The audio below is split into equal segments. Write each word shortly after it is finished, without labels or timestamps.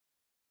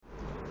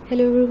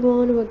Hello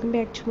everyone, welcome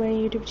back to my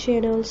YouTube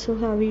channel. So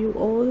how are you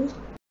all?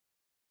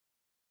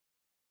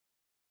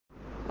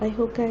 I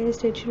hope guys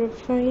that you're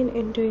fine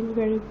and doing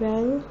very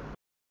well.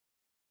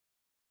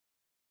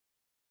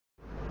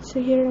 So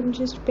here I'm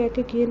just back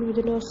again with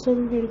an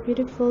awesome, very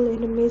beautiful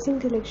and amazing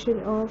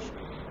collection of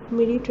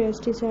midi dress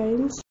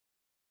designs.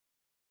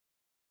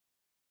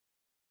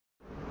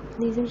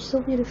 These are so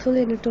beautiful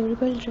and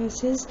adorable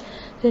dresses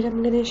that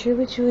I'm gonna share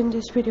with you in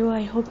this video.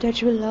 I hope that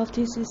you will love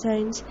these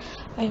designs.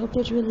 I hope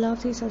that you will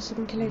love this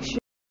awesome collection.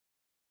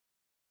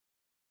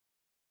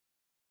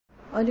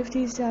 All of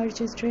these are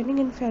just trending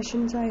in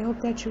fashion, so I hope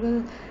that you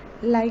will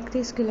like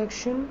this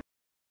collection.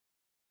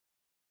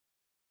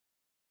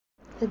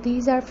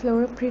 These are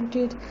floral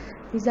printed,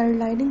 these are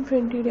lining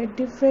printed, at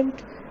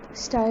different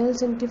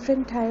styles and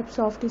different types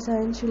of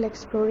designs we'll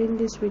explore in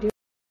this video.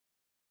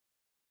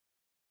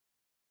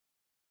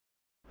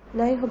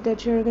 And I hope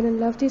that you're gonna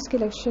love this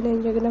collection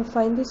and you're gonna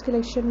find this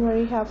collection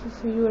very helpful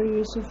for you or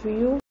useful for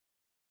you.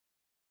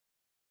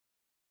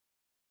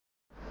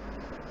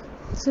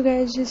 So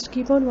guys, just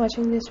keep on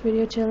watching this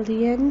video till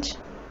the end.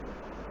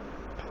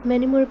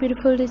 Many more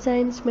beautiful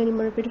designs, many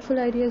more beautiful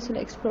ideas we'll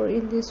explore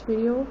in this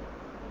video.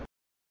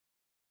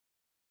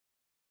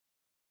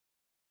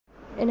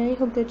 And I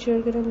hope that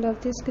you're gonna love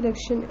this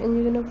collection and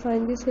you're gonna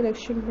find this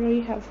collection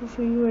very helpful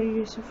for you or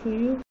useful for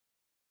you.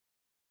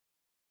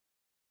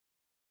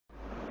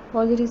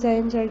 All the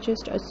designs are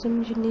just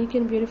awesome, unique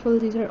and beautiful.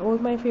 These are all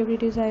my favorite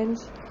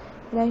designs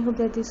and I hope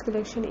that this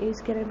collection is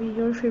gonna be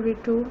your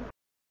favorite too.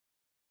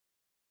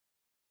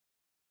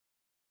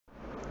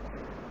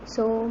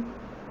 So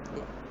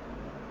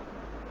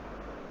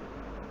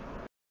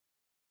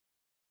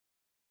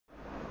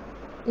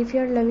if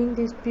you're loving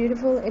these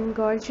beautiful and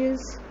gorgeous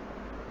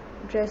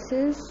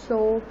dresses,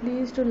 so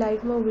please do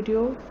like my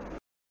video,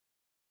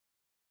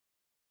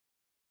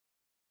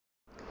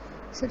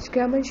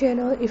 subscribe my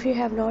channel if you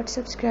have not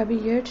subscribed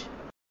yet,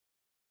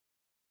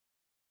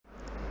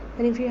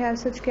 and if you have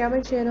subscribed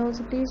my channel,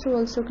 so please do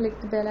also click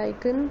the bell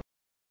icon.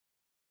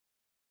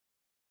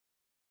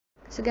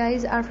 So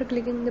guys, after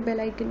clicking the bell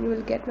icon you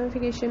will get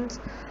notifications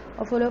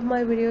of all of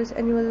my videos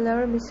and you will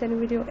never miss any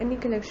video, any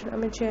collection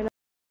on my channel.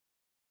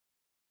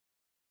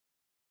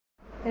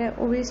 And I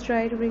always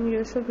try to bring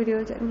useful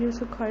videos and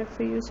useful content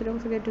for you, so don't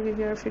forget to give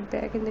your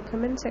feedback in the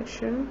comment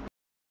section.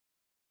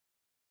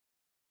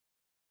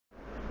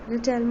 You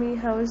tell me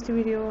how is the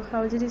video,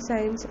 how is the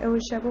designs, and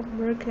which type of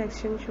more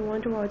collections you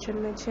want to watch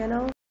on my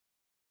channel.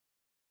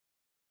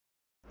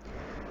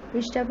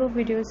 Which type of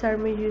videos are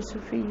more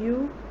useful for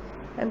you,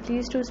 and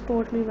please do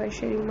support me by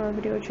sharing my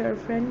video with your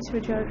friends,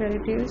 with your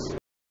relatives.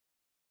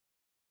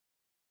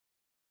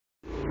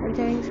 And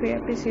thanks for your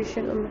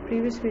appreciation on my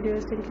previous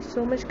videos. Thank you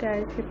so much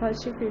guys for your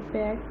positive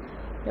feedback.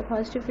 Your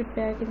positive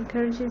feedback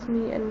encourages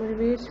me and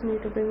motivates me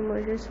to bring more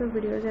useful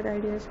videos and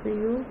ideas for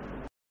you.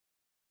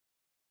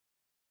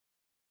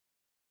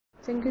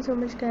 Thank you so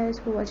much guys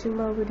for watching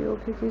my video.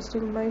 Keep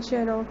visiting my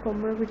channel for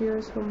more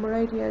videos, for more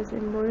ideas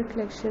and more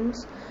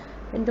collections.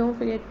 And don't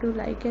forget to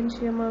like and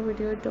share my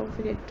video. Don't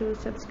forget to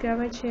subscribe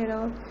my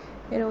channel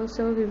and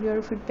also give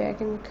your feedback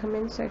in the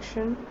comment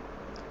section.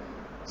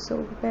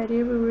 So bye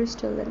dear viewers,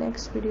 till the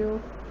next video.